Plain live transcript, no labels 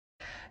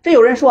这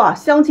有人说啊，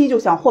相亲就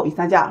像货比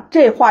三家，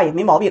这话也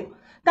没毛病。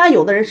但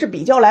有的人是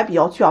比较来比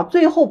较去啊，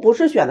最后不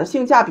是选的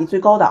性价比最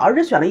高的，而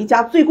是选了一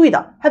家最贵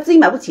的，还自己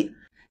买不起。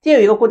今天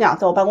有一个姑娘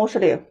在我办公室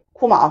里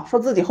哭嘛啊，说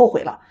自己后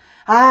悔了，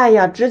哎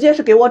呀，直接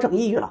是给我整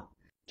抑郁了。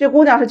这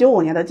姑娘是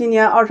95年的，今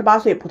年28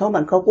岁，普通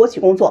本科，国企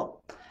工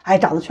作。哎，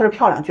长得确实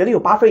漂亮，绝对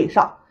有8分以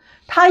上。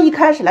她一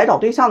开始来找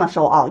对象的时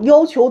候啊，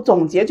要求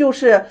总结就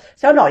是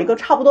想找一个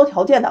差不多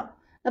条件的。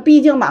那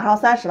毕竟马上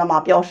30了嘛，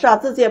表示啊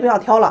自己也不想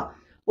挑了，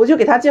我就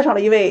给她介绍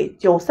了一位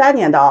93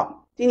年的，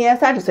今年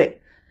30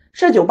岁，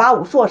是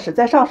985硕士，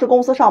在上市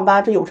公司上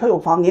班，这有车有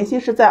房，年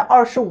薪是在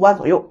25万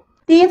左右。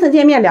第一次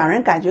见面，两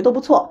人感觉都不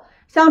错，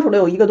相处了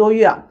有1个多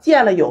月啊，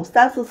见了有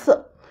3、4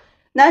次。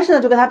男士呢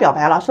就跟她表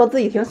白了，说自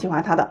己挺喜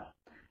欢她的。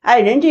哎，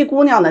人这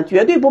姑娘呢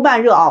绝对不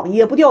慢热啊，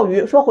也不钓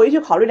鱼，说回去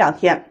考虑2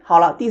天。好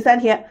了，第3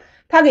天，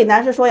她给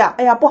男士说呀，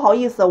哎呀，不好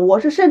意思，我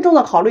是慎重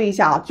的考虑一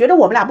下啊，觉得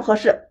我们俩不合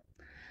适。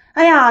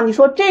哎呀，你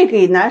说这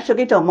给男士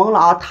给整懵了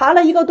啊，谈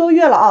了1个多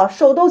月了啊，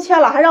手都牵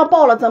了，还让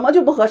抱了，怎么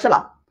就不合适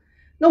了？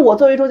那我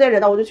作为中间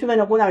人呢，我就去问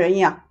这姑娘原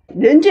因啊。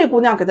人这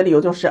姑娘给的理由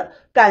就是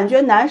感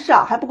觉男士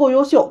啊还不够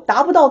优秀，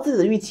达不到自己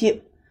的预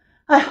期。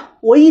哎呀，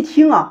我一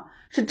听啊，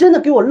是真的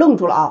给我愣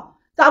住了啊。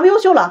咋不优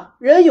秀了？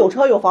人有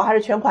车有房，还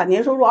是全款，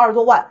年收入20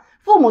多万，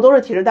父母都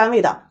是体制单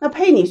位的，那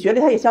配你学历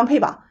他也相配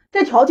吧，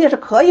这条件是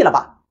可以了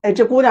吧？哎，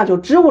这姑娘就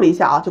支吾了一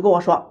下啊，就跟我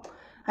说，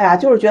哎呀，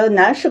就是觉得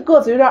男士个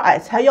子有点矮，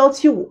才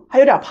175，还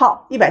有点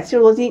胖，170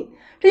多斤，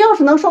这要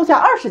是能瘦下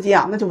20斤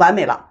啊，那就完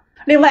美了。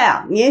另外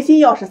啊，年薪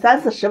要是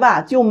30、40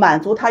万就满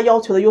足他要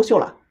求的优秀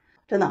了。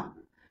真的，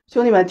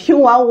兄弟们，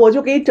听完我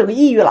就给整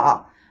抑郁了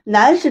啊！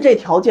男士这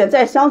条件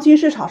在相亲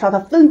市场上他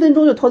分分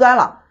钟就脱单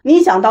了。你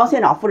想当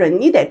县长夫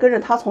人，你得跟着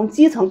他从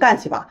基层干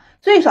起吧，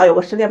最少有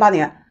个10年8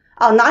年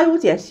啊！哪有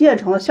捡县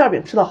城的馅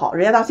饼吃得好，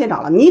人家当县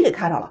长了，你给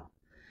看上了。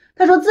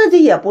他说自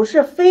己也不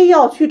是非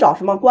要去找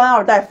什么官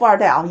二代富二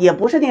代啊，也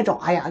不是那种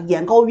哎呀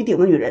眼高于顶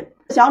的女人，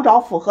想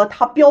找符合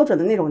他标准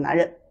的那种男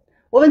人。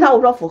我问他，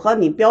我说符合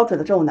你标准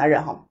的这种男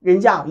人哈，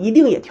人家一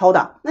定也挑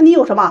的，那你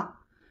有什么？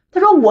他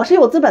说我是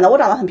有资本的，我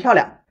长得很漂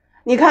亮。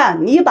你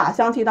看，你把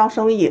相亲当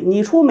生意，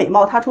你出美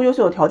貌，他出优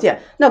秀的条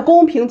件，那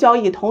公平交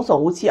易，童叟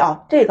无欺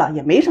啊，这个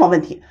也没什么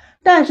问题。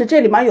但是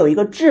这里面有一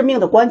个致命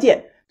的关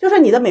键，就是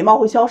你的美貌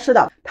会消失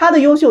的，他的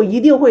优秀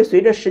一定会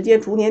随着时间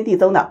逐年递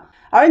增的，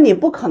而你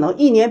不可能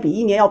1年比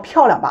1年要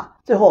漂亮吧？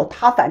最后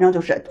他反正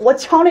就是我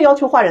强烈要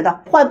求换人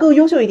的，换更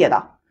优秀一点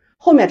的。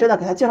后面真的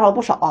给他介绍了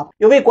不少啊，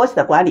有位国企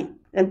的管理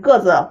人，个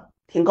子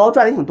挺高，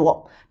赚的挺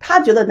多，他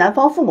觉得男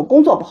方父母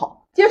工作不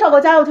好，介绍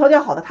个家庭条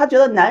件好的，他觉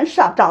得男士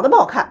啊长得不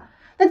好看。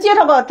那介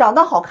绍个长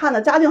得好看的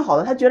家境好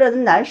的，他觉得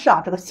男士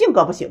啊这个性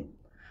格不行，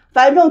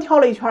反正挑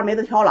了一圈没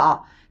得挑了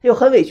啊，他就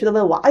很委屈的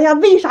问我，哎呀，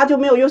为啥就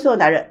没有优秀的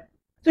男人？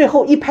最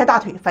后一拍大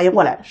腿反应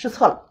过来，失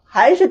策了，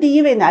还是第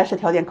一位男士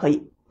条件可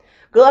以。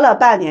隔了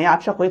半年呀，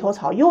吃回头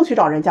草，又去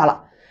找人家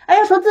了。哎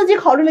呀，说自己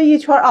考虑了一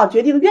圈啊，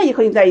决定愿意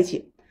和你在一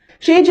起。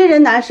谁知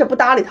人男士不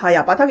搭理他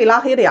呀，把他给拉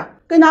黑了呀，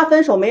跟他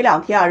分手没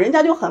2天啊，人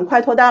家就很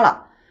快脱单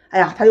了。哎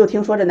呀，他又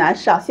听说这男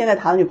士啊，现在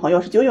谈的女朋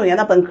友是99年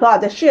的本科啊，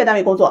在事业单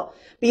位工作，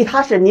比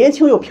他是年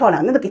轻又漂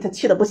亮，那给他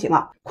气的不行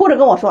啊，哭着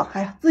跟我说，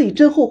哎呀，自己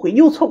真后悔，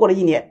又错过了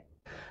1年。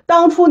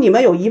当初你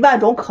们有1万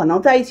种可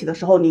能在一起的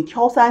时候，你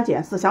挑3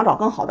拣4想找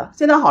更好的，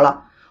现在好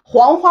了，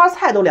黄花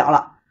菜都凉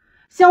了。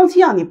相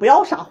亲啊，你不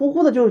要傻乎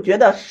乎的，就是觉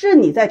得是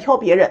你在挑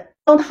别人，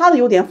当他的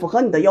优点符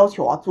合你的要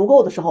求啊，足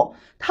够的时候，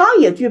他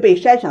也具备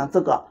筛选的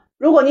资格。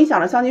如果你想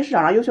着相亲市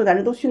场上优秀男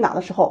人都去哪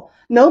的时候，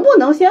能不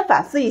能先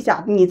反思一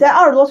下，你在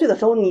20多岁的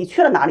时候你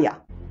去了哪里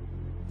啊？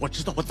我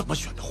知道我怎么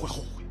选的会后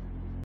悔。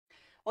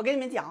我跟你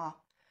们讲啊，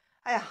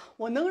哎呀，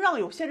我能让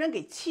有些人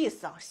给气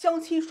死啊！相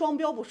亲双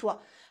标不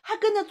说，还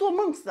跟着做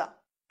梦死，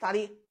咋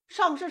的？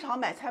上市场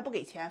买菜不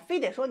给钱，非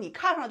得说你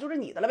看上就是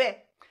你的了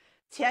呗？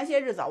前些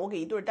日子啊，我给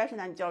一对单身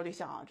男女介绍对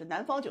象啊，这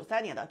男方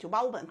93年的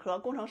985本科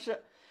工程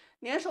师，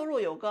年收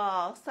入有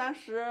个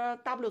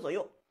30W 左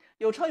右，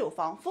有车有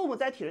房，父母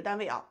在体制单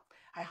位啊。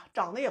哎呀，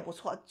长得也不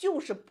错，就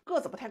是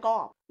个子不太高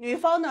啊。女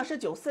方呢是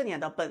94年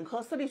的本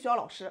科私立学校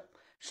老师，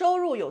收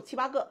入有7、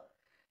8个，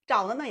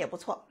长得呢也不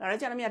错。两人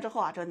见了面之后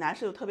啊，这男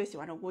士就特别喜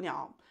欢这姑娘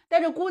啊，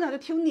但这姑娘就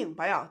挺拧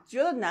巴呀，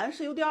觉得男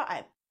士有点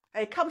矮，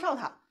哎，看不上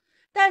他，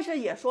但是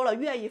也说了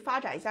愿意发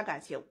展一下感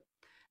情。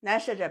男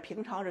士这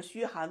平常是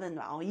嘘寒问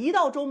暖啊，一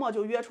到周末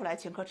就约出来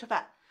请客吃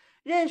饭，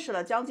认识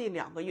了将近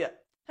2个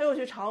月，他又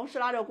去尝试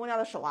拉这姑娘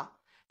的手啊，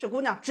这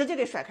姑娘直接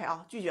给甩开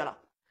啊，拒绝了。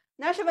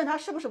男士问他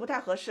是不是不太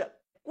合适，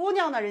姑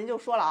娘呢人就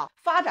说了啊，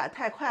发展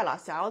太快了，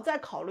想要再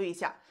考虑一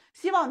下，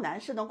希望男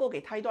士能够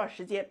给他一段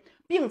时间，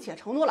并且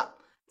承诺了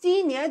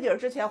今年底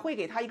之前会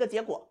给他一个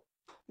结果。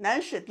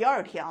男士第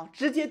2天啊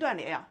直接断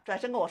联呀，转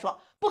身跟我说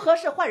不合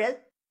适换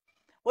人。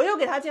我又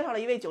给他介绍了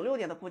一位96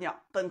年的姑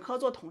娘，本科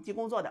做统计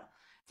工作的，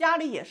家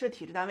里也是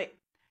体制单位。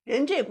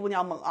人这姑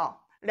娘猛啊，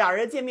两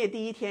人见面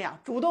第1天呀，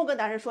主动跟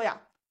男人说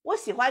呀，我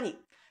喜欢你，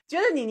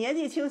觉得你年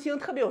纪轻轻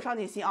特别有上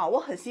进心啊，我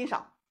很欣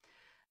赏。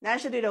男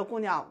士对这个姑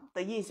娘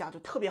的印象就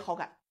特别好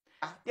感，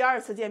第2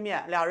次见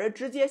面，两人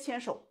直接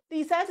牵手；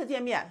第3次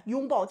见面，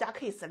拥抱加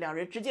kiss， 两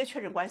人直接确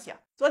认关系。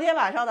昨天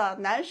晚上的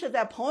男士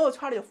在朋友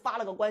圈里就发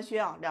了个官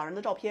宣两人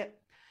的照片。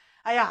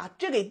哎呀，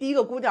这给第一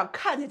个姑娘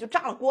看见就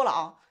炸了锅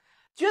了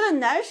觉得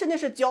男士那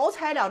是脚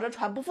踩两只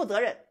船，不负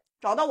责任，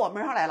找到我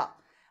门上来了，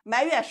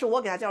埋怨是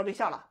我给他介绍对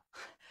象了。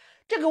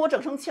这给我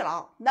整生气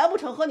了难不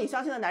成和你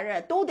相亲的男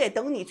人都得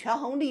等你权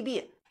衡利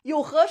弊，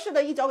有合适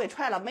的一脚给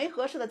踹了，没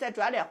合适的再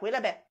转脸回来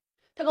呗？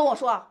他跟我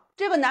说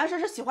这个男士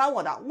是喜欢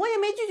我的，我也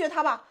没拒绝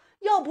他吧，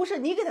要不是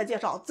你给他介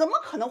绍，怎么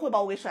可能会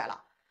把我给甩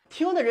了？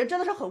听的人真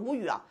的是很无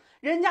语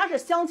人家是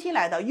相亲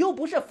来的，又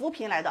不是扶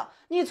贫来的，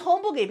你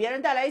从不给别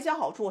人带来一些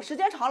好处，时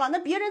间长了那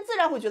别人自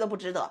然会觉得不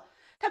值得，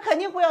他肯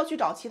定会要去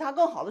找其他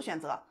更好的选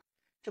择。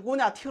这姑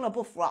娘听了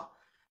不服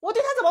我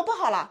对他怎么不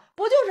好了？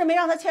不就是没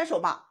让他牵手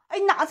吗？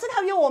哪次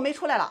他约我没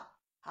出来了？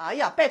哎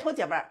呀，拜托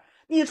姐妹儿，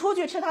你出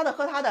去吃他的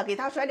喝他的，给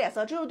他甩脸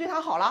色，这就对他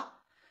好了？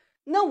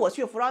那我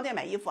去服装店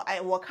买衣服，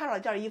我看上了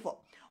件衣服，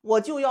我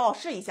就要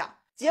试一下，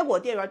结果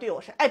店员对我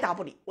是爱答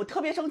不理，我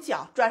特别生气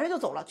转身就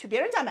走了，去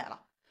别人家买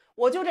了。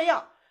我就这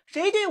样，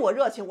谁对我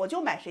热情我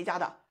就买谁家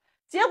的。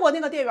结果那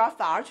个店员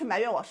反而去埋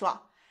怨我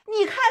说，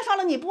你看上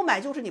了你不买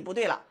就是你不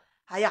对了。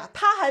哎呀，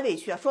他还委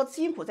屈说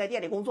辛苦在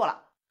店里工作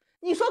了，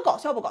你说搞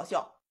笑不搞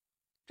笑？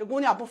这姑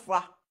娘不服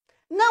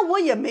那我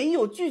也没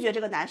有拒绝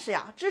这个男士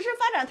呀，只是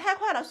发展太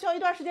快了，需要一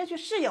段时间去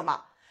适应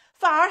嘛。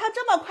反而他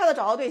这么快的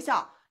找到对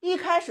象，一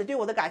开始对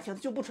我的感情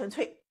就不纯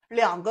粹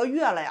，2个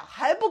月了呀，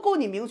还不够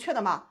你明确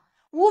的吗？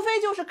无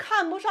非就是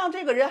看不上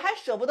这个人，还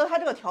舍不得他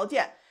这个条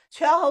件，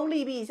权衡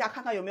利弊一下，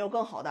看看有没有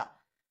更好的。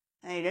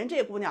人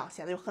这姑娘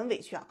显得就很委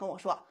屈跟我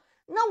说，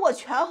那我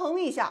权衡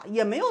一下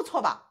也没有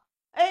错吧？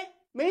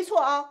没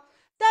错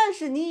但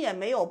是你也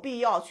没有必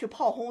要去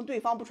炮轰对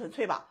方不纯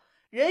粹吧？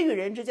人与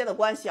人之间的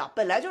关系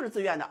本来就是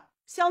自愿的，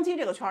相亲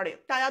这个圈里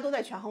大家都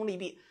在权衡利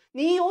弊，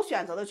你有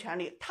选择的权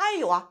利，他也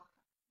有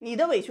你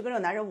的委屈跟这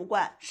个男人无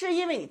关，是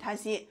因为你贪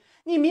心，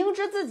你明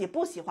知自己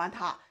不喜欢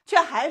他，却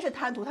还是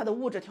贪图他的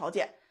物质条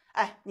件。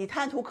你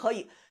贪图可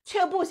以，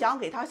却不想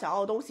给他想要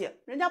的东西，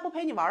人家不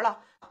陪你玩了，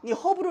你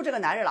hold 不住这个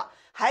男人了，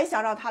还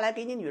想让他来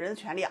给你女人的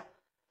权利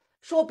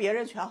说别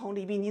人权衡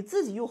利弊，你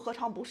自己又何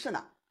尝不是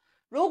呢？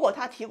如果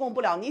他提供不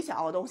了你想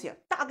要的东西，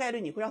大概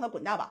率你会让他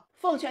滚蛋吧。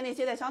奉劝那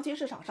些在相亲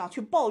市场上去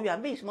抱怨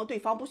为什么对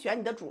方不选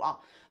你的主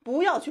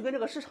不要去跟这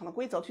个市场的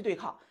规则去对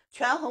抗，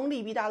权衡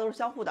利弊大家都是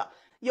相互的，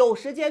有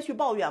时间去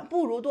抱怨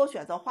不如多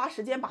选择花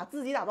时间把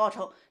自己打造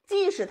成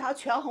即使他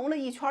权衡了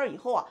一圈以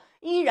后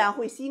依然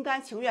会心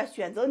甘情愿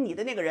选择你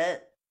的那个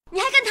人。你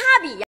还跟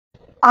他比呀？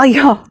哎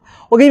呀，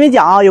我跟你们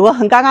讲有个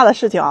很尴尬的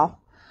事情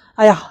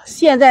哎呀，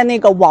现在那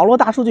个网络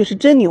大数据是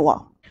真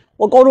牛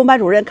我高中班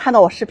主任看到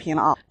我视频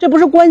了这不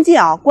是关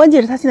键关键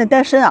是他现在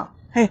单身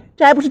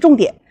这还不是重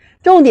点，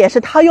重点是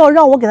他要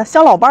让我给他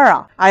相老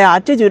伴哎呀，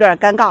这就有点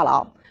尴尬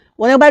了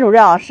我那个班主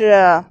任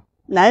是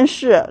男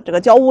士，这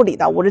个教物理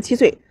的，57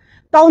岁。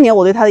当年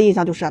我对他的印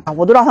象就是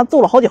我都让他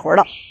揍了好几回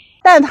了。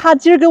但他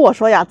今儿跟我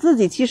说自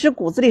己其实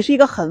骨子里是一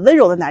个很温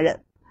柔的男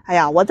人。哎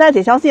呀，我暂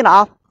且相信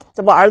了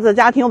这不儿子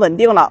家庭稳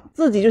定了，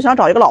自己就想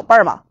找一个老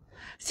伴嘛。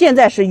现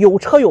在是有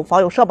车有房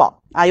有社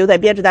保又在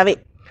编制单位，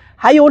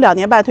还有2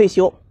年半退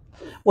休。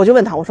我就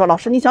问他，我说老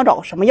师你想找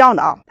个什么样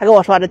的他跟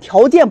我说这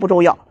条件不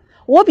重要，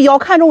我比较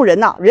看重人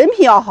人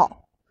品要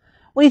好。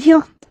我一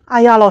听，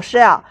哎呀老师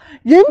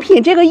人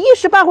品这个一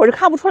时半会儿就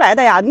看不出来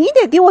的你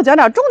得给我讲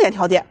点重点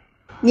条件。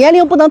年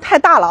龄不能太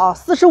大了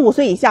45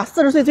岁以下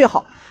，40岁最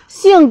好，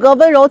性格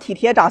温柔体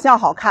贴，长相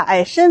好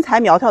看身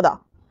材苗条的。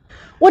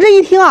我这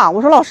一听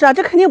我说老师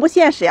这肯定不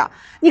现实呀，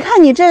你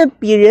看你这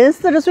比人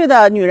40岁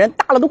的女人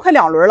大了都快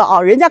2轮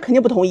了人家肯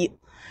定不同意。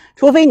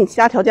除非你其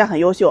他条件很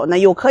优秀，那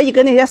有可以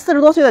跟那些40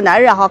多岁的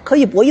男人可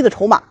以博弈的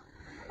筹码。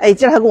接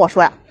着他跟我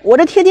说我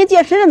这天天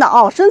健身呢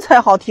身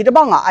材好，体质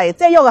棒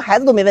再要个孩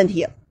子都没问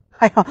题。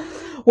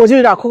我就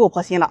有点苦口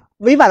婆心了，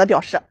委婉的表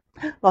示，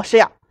老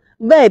师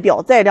外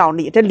表再靓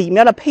丽，这里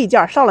面的配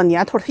件上了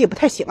年头它也不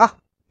太行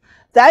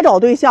咱找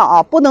对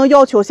象不能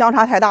要求相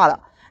差太大的。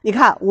你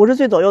看50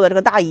岁左右的这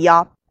个大姨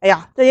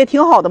这也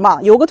挺好的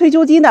嘛，有个退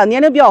休金的，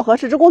年龄比较合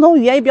适，这共同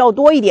语言也比较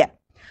多一点。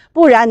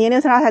不然年龄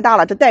相差太大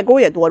了，这代沟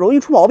也多，容易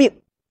出毛病。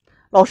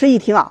老师一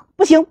听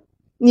不行，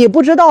你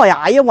不知道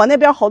我那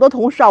边好多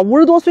同事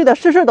50多岁的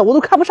试试的我都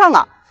看不上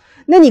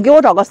那你给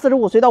我找个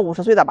45岁到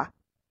50岁的吧。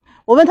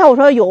我问他，我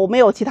说有没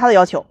有其他的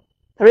要求？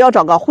他说要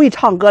找个会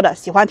唱歌的，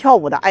喜欢跳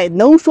舞的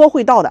能说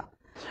会道的。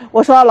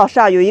我说老师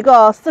有一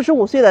个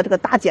45岁的这个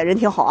大姐人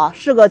挺好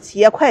是个企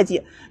业会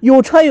计，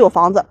有车也有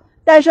房子，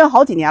单身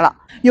好几年了，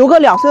有个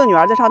2岁的女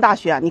儿在上大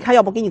学，你看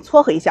要不给你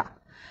撮合一下。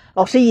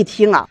老师一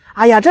听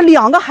哎呀，这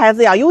2个孩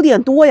子有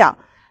点多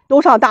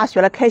都上大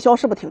学了，开销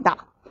是不是挺大？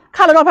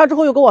看了照片之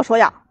后又跟我说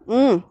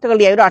这个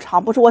脸有点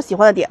长，不是我喜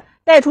欢的点，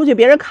带出去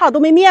别人看了都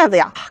没面子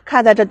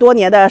看在这多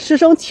年的师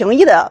生情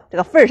谊的这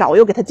个份上，我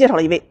又给他介绍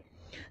了一位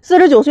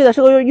49岁的，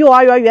是个幼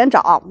儿园园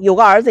长，有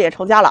个儿子也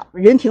成家了，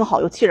人挺好，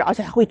有气质，而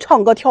且还会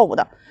唱歌跳舞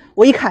的。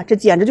我一看这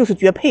简直就是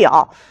绝配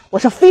我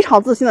是非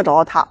常自信的找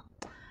到他。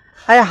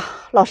哎呀，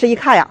老师一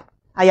看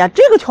哎呀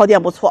这个条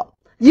件不错，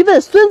一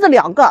问孙子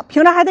2个，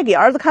平常还得给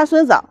儿子看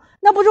孙子，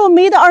那不就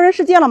没的二人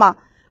世界了吗？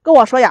跟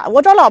我说呀，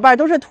我找老伴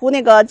都是图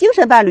那个精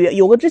神伴侣，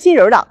有个知心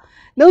人的，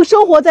能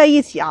生活在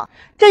一起啊。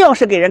这要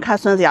是给人看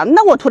孙子呀，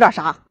那我图点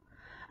啥？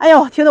哎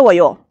呦，听得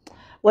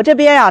我这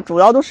边呀，主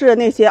要都是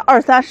那些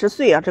20、30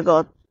岁啊，这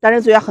个单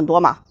身资源很多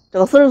嘛。这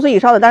个40岁以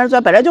上的单身资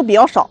源本来就比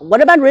较少，我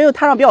这班主任又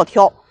摊上比较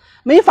挑，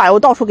没法又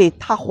到处给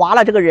他划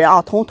了这个人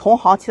啊，同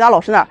行其他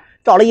老师那儿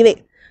找了一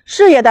位，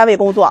事业单位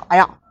工作，哎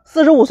呀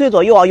，45岁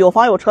左右啊，有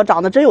房有车，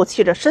长得真有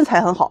气质，身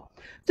材很好。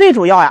最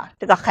主要呀，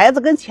这个孩子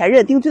跟前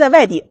任定居在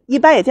外地，一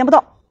般也见不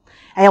到。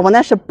哎呀，我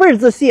那是倍儿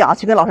自信啊，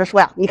去跟老师说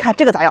呀，你看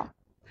这个咋样？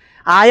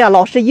哎呀，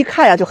老师一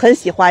看呀就很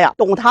喜欢呀，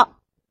懂他，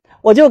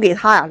我就给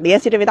他呀联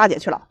系这位大姐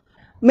去了。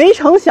没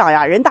成想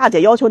呀，人大姐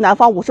要求男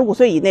方55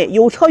岁以内，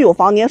有车有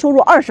房，年收入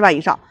20万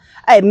以上，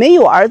哎，没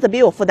有儿子，别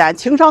有负担，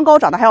情商高，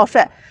长得还要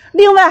帅，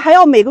另外还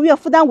要每个月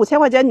负担5000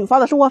块钱女方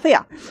的生活费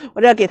啊。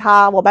我这给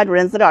我班主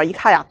任资料一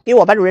看呀，给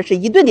我班主任是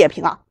一顿点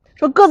评啊，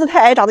说个子太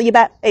矮，长得一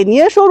般，哎，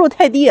年收入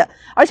太低，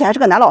而且还是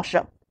个男老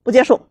师，不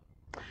接受。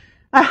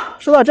哎呀，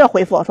收到这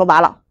回复，说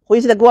完了，回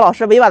去得给我老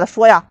师委婉的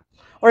说呀，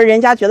我说人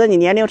家觉得你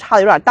年龄差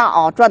的有点大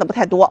啊，赚的不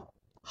太多。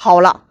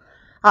好了。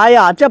哎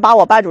呀，这把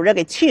我班主任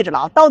给气着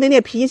了，到底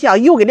那脾气啊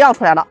又给亮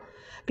出来了，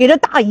给这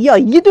大姨啊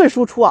一顿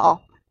输出啊，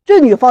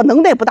这女方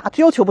能耐不大，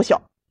要求不小。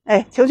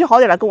哎，情绪好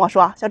点了跟我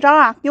说，小张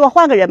啊，给我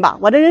换个人吧，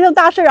我这人生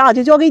大事啊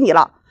就交给你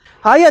了。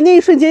哎呀，那一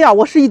瞬间呀，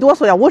我是一哆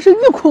嗦呀，我是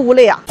欲哭无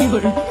泪啊。